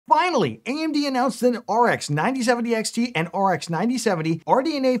Finally, AMD announced the RX 9070 XT and RX 9070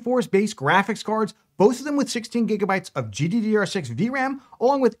 RDNA Force-based graphics cards, both of them with 16 gigabytes of GDDR6 VRAM,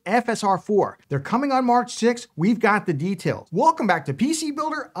 along with FSR 4. They're coming on March 6th. We've got the details. Welcome back to PC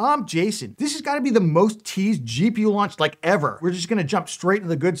Builder. I'm Jason. This has got to be the most teased GPU launch like ever. We're just going to jump straight to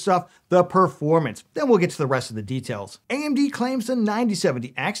the good stuff, the performance. Then we'll get to the rest of the details. AMD claims the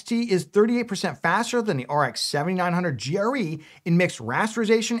 9070 XT is 38% faster than the RX 7900 GRE in mixed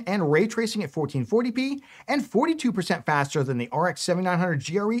rasterization and ray tracing at 1440p, and 42% faster than the RX 7900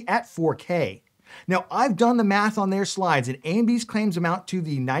 GRE at 4K. Now, I've done the math on their slides, and AMD's claims amount to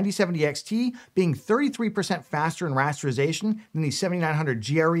the 9070 XT being 33% faster in rasterization than the 7900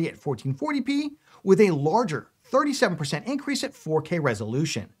 GRE at 1440p, with a larger 37% increase at 4K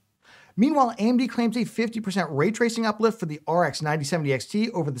resolution. Meanwhile, AMD claims a 50% ray tracing uplift for the RX 9070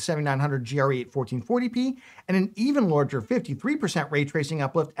 XT over the 7900 GRE at 1440p, and an even larger 53% ray tracing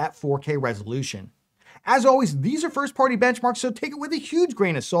uplift at 4K resolution. As always, these are first-party benchmarks, so take it with a huge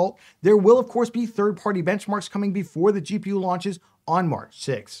grain of salt. There will, of course, be third-party benchmarks coming before the GPU launches on March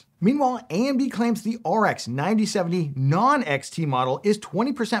 6th. Meanwhile, AMD claims the RX 9070 non-XT model is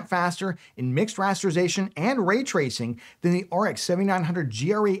 20% faster in mixed rasterization and ray tracing than the RX 7900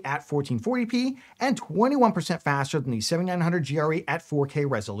 GRE at 1440p, and 21% faster than the 7900 GRE at 4K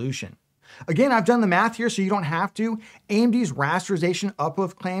resolution. Again, I've done the math here so you don't have to. AMD's rasterization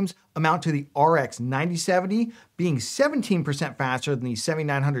uplift claims amount to the RX 9070 being 17% faster than the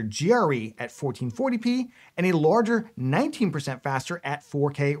 7900 GRE at 1440p, and a larger 19% faster at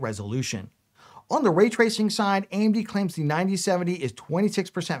 4K resolution. On the ray tracing side, AMD claims the 9070 is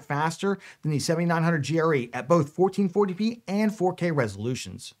 26% faster than the 7900 GRE at both 1440p and 4K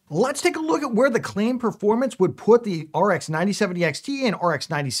resolutions. Let's take a look at where the claimed performance would put the RX 9070 XT and RX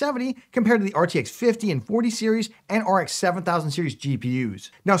 9070 compared to the RTX 50 and 40 series and RX 7000 series GPUs.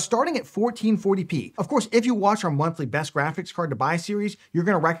 Now, starting at 1440p, of course, if you watch our monthly best graphics card to buy series, you're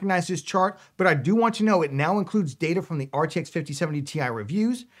going to recognize this chart, but I do want you to know it now includes data from the RTX 5070 Ti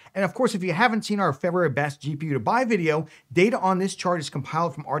reviews. And of course, if you haven't seen our February best GPU to buy video, data on this chart is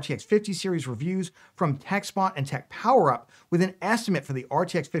compiled from RTX 50 series reviews from TechSpot and Tech PowerUp, with an estimate for the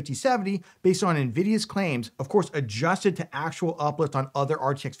RTX 5070 based on NVIDIA's claims, of course adjusted to actual uplift on other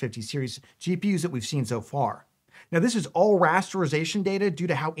RTX 50 series GPUs that we've seen so far. Now, this is all rasterization data due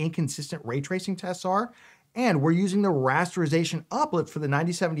to how inconsistent ray tracing tests are, and we're using the rasterization uplift for the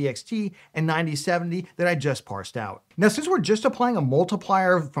 9070 XT and 9070 that I just parsed out. Now, since we're just applying a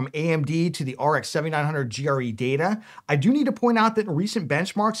multiplier from AMD to the RX 7900 GRE data, I do need to point out that in recent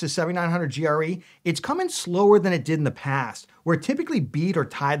benchmarks, the 7900 GRE, it's come in slower than it did in the past, where it typically beat or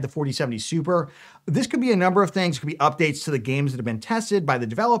tied the 4070 Super. This could be a number of things. It could be updates to the games that have been tested by the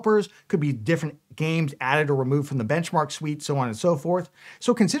developers, could be different games added or removed from the benchmark suite, so on and so forth.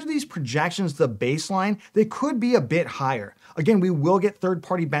 So consider these projections the baseline. They could be a bit higher. Again, we will get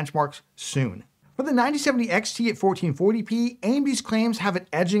third-party benchmarks soon. For the 9070 XT at 1440p, AMD's claims have it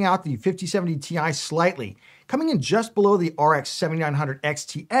edging out the 5070 Ti slightly, coming in just below the RX 7900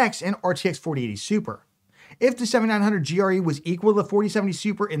 XTX and RTX 4080 Super. If the 7900 GRE was equal to the 4070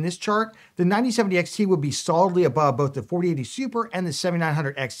 Super in this chart, the 9070 XT would be solidly above both the 4080 Super and the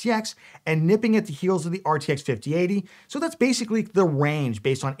 7900 XTX, and nipping at the heels of the RTX 5080, so that's basically the range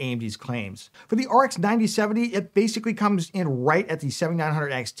based on AMD's claims. For the RX 9070, it basically comes in right at the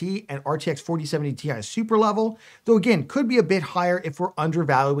 7900 XT and RTX 4070 Ti Super level, though again, could be a bit higher if we're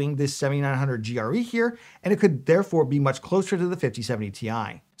undervaluing this 7900 GRE here, and it could therefore be much closer to the 5070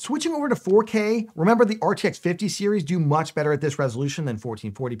 Ti. Switching over to 4K, remember the RTX 50 series do much better at this resolution than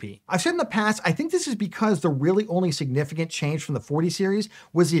 1440p. I've said in the past, I think this is because the really only significant change from the 40 series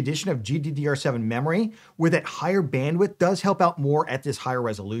was the addition of GDDR7 memory, where that higher bandwidth does help out more at this higher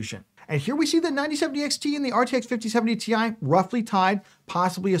resolution. And here we see the 9070 XT and the RTX 5070 Ti roughly tied,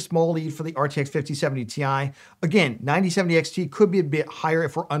 possibly a small lead for the RTX 5070 Ti. Again, 9070 XT could be a bit higher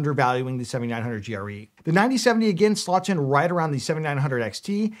if we're undervaluing the 7900 GRE. The 9070 again slots in right around the 7900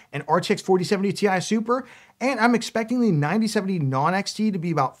 XT and RTX 4070 Ti Super, and I'm expecting the 9070 non-XT to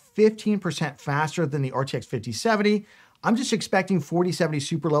be about 15% faster than the RTX 5070. I'm just expecting 4070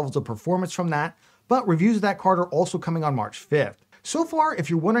 Super levels of performance from that, but reviews of that card are also coming on March 5th. So far, if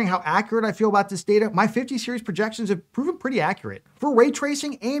you're wondering how accurate I feel about this data, my 50 series projections have proven pretty accurate. For ray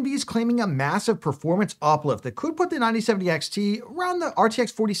tracing, AMD is claiming a massive performance uplift that could put the 9070 XT around the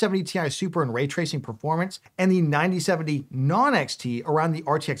RTX 4070 Ti Super in ray tracing performance, and the 9070 non-XT around the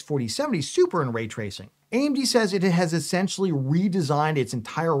RTX 4070 Super in ray tracing. AMD says it has essentially redesigned its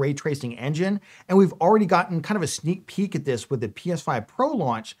entire ray tracing engine, and we've already gotten kind of a sneak peek at this with the PS5 Pro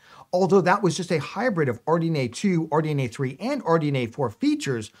launch, although that was just a hybrid of RDNA 2, RDNA 3, and RDNA 4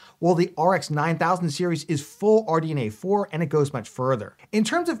 features, while the RX 9000 series is full RDNA 4 and it goes much further. In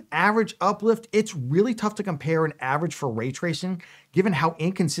terms of average uplift, it's really tough to compare an average for ray tracing, given how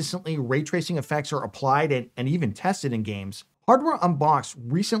inconsistently ray tracing effects are applied and even tested in games. Hardware Unboxed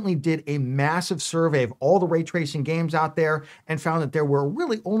recently did a massive survey of all the ray tracing games out there and found that there were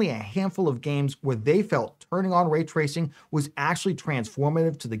really only a handful of games where they felt turning on ray tracing was actually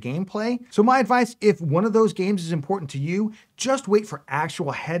transformative to the gameplay. So my advice, if one of those games is important to you, just wait for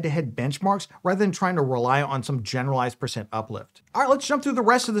actual head-to-head benchmarks rather than trying to rely on some generalized percent uplift. All right, let's jump through the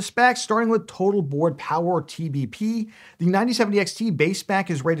rest of the specs, starting with total board power, or TBP. The 9070 XT base spec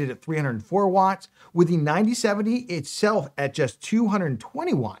is rated at 304 watts, with the 9070 itself at just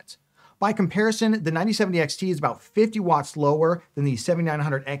 220 watts. By comparison, the 9070 XT is about 50 watts lower than the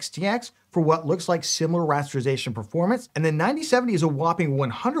 7900 XTX for what looks like similar rasterization performance, and the 9070 is a whopping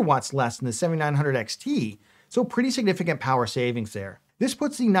 100 watts less than the 7900 XT, so pretty significant power savings there. This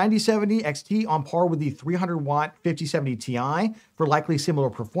puts the 9070 XT on par with the 300-watt 5070 Ti for likely similar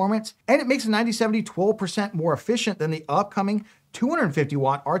performance, and it makes the 9070 12% more efficient than the upcoming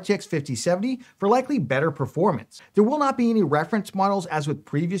 250-watt RTX 5070 for likely better performance. There will not be any reference models as with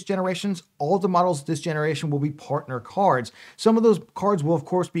previous generations. All of the models this generation will be partner cards. Some of those cards will of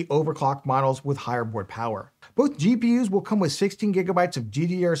course be overclocked models with higher board power. Both GPUs will come with 16 gigabytes of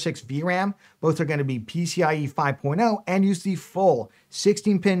GDDR6 VRAM. Both are going to be PCIe 5.0 and use the full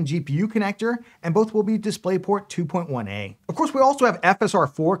 16-pin GPU connector, and both will be DisplayPort 2.1a. Of course, we also have FSR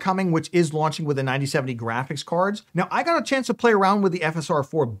 4 coming, which is launching with the 9070 graphics cards. Now, I got a chance to play around with the FSR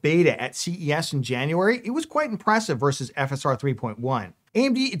 4 beta at CES in January. It was quite impressive versus FSR 3.1.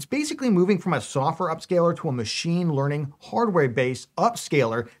 AMD, it's basically moving from a software upscaler to a machine learning hardware-based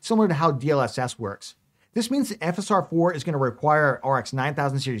upscaler, similar to how DLSS works. This means that FSR 4 is going to require an RX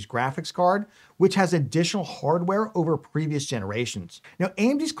 9000 series graphics card, which has additional hardware over previous generations. Now,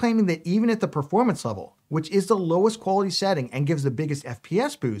 AMD is claiming that even at the performance level, which is the lowest quality setting and gives the biggest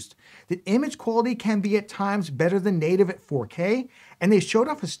FPS boost, that image quality can be at times better than native at 4K, and they showed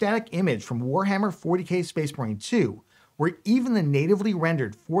off a static image from Warhammer 40K Space Marine 2, where even the natively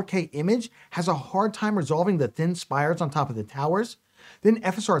rendered 4K image has a hard time resolving the thin spires on top of the towers. Then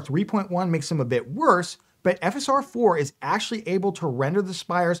FSR 3.1 makes them a bit worse, but FSR 4 is actually able to render the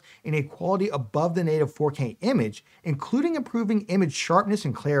spires in a quality above the native 4K image, including improving image sharpness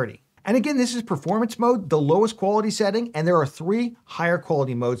and clarity. And again, this is performance mode, the lowest quality setting, and there are 3 higher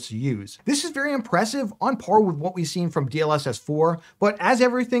quality modes to use. This is very impressive, on par with what we've seen from DLSS 4, but as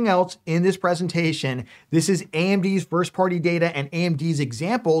everything else in this presentation, this is AMD's first party data, and AMD's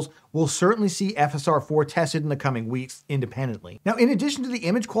examples will certainly see FSR 4 tested in the coming weeks independently. Now, in addition to the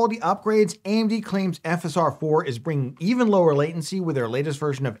image quality upgrades, AMD claims FSR 4 is bringing even lower latency with their latest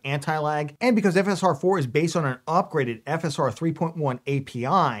version of anti-lag, and because FSR 4 is based on an upgraded FSR 3.1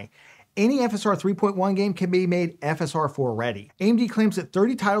 API, any FSR 3.1 game can be made FSR 4 ready. AMD claims that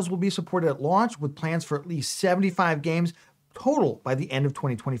 30 titles will be supported at launch, with plans for at least 75 games total by the end of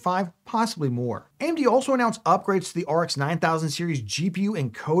 2025, possibly more. AMD also announced upgrades to the RX 9000 series GPU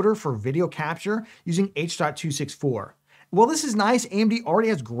encoder for video capture using H.264. While this is nice, AMD already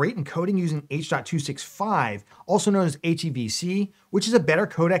has great encoding using H.265, also known as HEVC, which is a better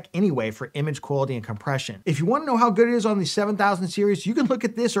codec anyway for image quality and compression. If you want to know how good it is on the 7000 series, you can look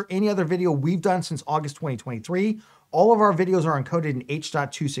at this or any other video we've done since August 2023. All of our videos are encoded in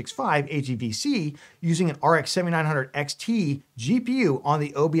H.265 HEVC using an RX 7900 XT GPU on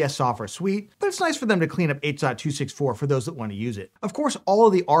the OBS software suite, but it's nice for them to clean up H.264 for those that want to use it. Of course, all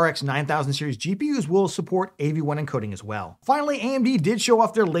of the RX 9000 series GPUs will support AV1 encoding as well. Finally, AMD did show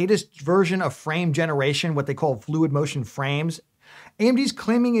off their latest version of frame generation, what they call fluid motion frames. AMD's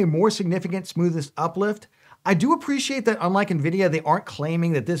claiming a more significant smoothest uplift. I do appreciate that unlike NVIDIA, they aren't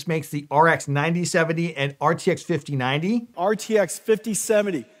claiming that this makes the RX 9070 and RTX 5090. RTX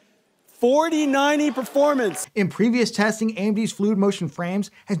 5070, 4090 performance. In previous testing, AMD's fluid motion frames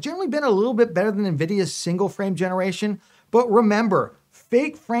has generally been a little bit better than NVIDIA's single frame generation, but remember,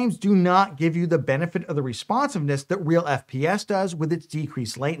 fake frames do not give you the benefit of the responsiveness that real FPS does with its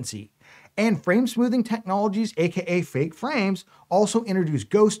decreased latency. And frame smoothing technologies, aka fake frames, also introduce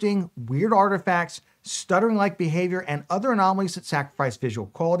ghosting, weird artifacts, stuttering-like behavior, and other anomalies that sacrifice visual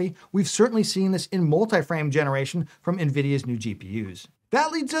quality. We've certainly seen this in multi-frame generation from NVIDIA's new GPUs.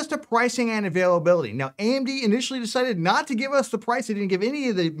 That leads us to pricing and availability. Now, AMD initially decided not to give us the price. They didn't give any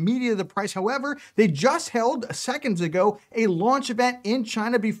of the media the price. However, they just held seconds ago a launch event in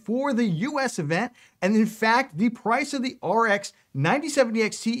China before the US event. And in fact, the price of the RX 9070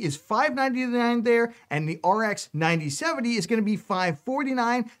 XT is $599 there, and the RX 9070 is going to be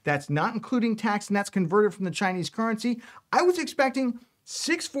 $549. That's not including tax, and that's converted from the Chinese currency. I was expecting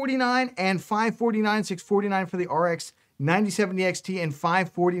 $649 and $549, $649 for the RX 9070 XT and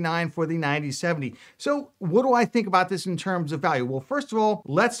 $549 for the 9070. So what do I think about this in terms of value? Well, first of all,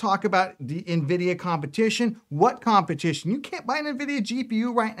 let's talk about the NVIDIA competition. What competition? You can't buy an NVIDIA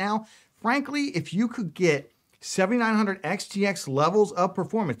GPU right now. Frankly, if you could get 7900 XTX levels of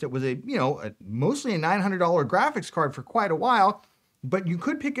performance, it was mostly a $900 graphics card for quite a while, but you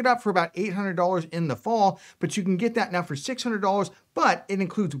could pick it up for about $800 in the fall, but you can get that now for $600, but it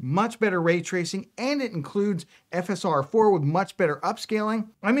includes much better ray tracing and it includes FSR 4 with much better upscaling.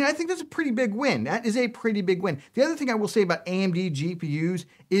 I mean, I think that's a pretty big win. That is a pretty big win. The other thing I will say about AMD GPUs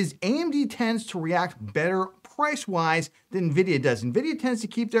is AMD tends to react better price-wise than NVIDIA does. NVIDIA tends to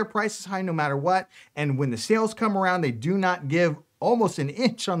keep their prices high no matter what, and when the sales come around, they do not give almost an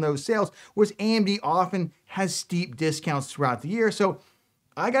inch on those sales, whereas AMD often has steep discounts throughout the year. So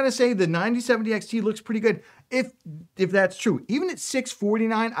I gotta say the 9070 XT looks pretty good if that's true. Even at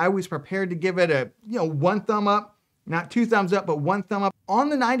 $649, I was prepared to give it a one thumb up, not two thumbs up, but one thumb up. On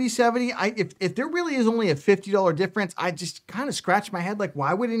the 9070, if there really is only a $50 difference, I just kind of scratch my head like,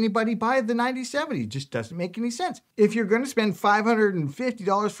 why would anybody buy the 9070? It just doesn't make any sense. If you're gonna spend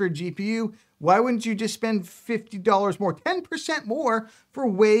 $550 for a GPU, why wouldn't you just spend $50 more, 10% more for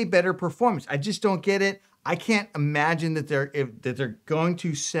way better performance? I just don't get it. I can't imagine that they're going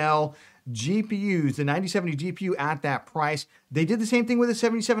to sell GPUs, the 9070 GPU at that price. They did the same thing with the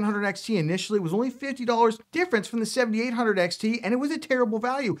 7700 XT. Initially, it was only $50 difference from the 7800 XT, and it was a terrible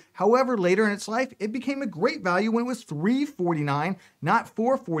value. However, later in its life, it became a great value when it was $349, not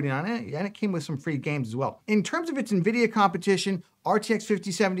 $449, and it came with some free games as well. In terms of its NVIDIA competition, RTX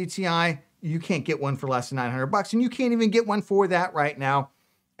 5070 Ti, you can't get one for less than $900, and you can't even get one for that right now.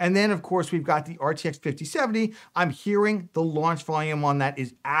 And then, of course, we've got the RTX 5070. I'm hearing the launch volume on that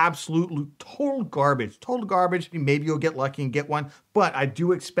is absolutely total garbage. Total garbage. Maybe you'll get lucky and get one, but I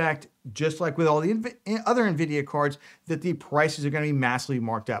do expect, just like with all the other NVIDIA cards, that the prices are going to be massively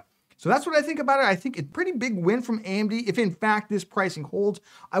marked up. So that's what I think about it. I think it's a pretty big win from AMD. If in fact this pricing holds,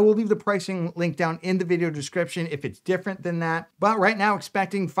 I will leave the pricing link down in the video description if it's different than that. But right now,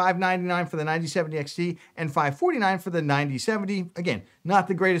 expecting $599 for the 9070 XT and $549 for the 9070. Again, not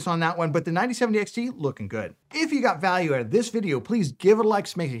the greatest on that one, but the 9070 XT looking good. If you got value out of this video, please give it a like.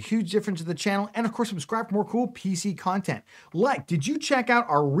 It makes a huge difference to the channel. And of course, subscribe for more cool PC content. Like, did you check out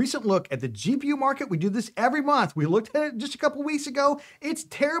our recent look at the GPU market? We do this every month. We looked at it just a couple weeks ago. It's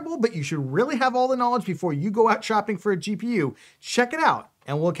terrible, but you should really have all the knowledge before you go out shopping for a GPU. Check it out,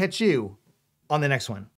 and we'll catch you on the next one.